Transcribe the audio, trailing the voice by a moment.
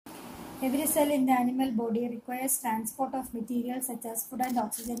Every cell in the animal body requires transport of materials such as food and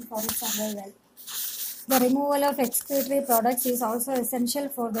oxygen for its survival. The removal of excretory products is also essential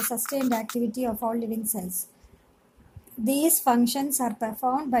for the sustained activity of all living cells. These functions are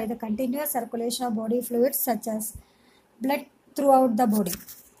performed by the continuous circulation of body fluids such as blood throughout the body.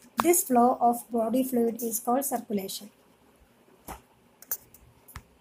 This flow of body fluid is called circulation.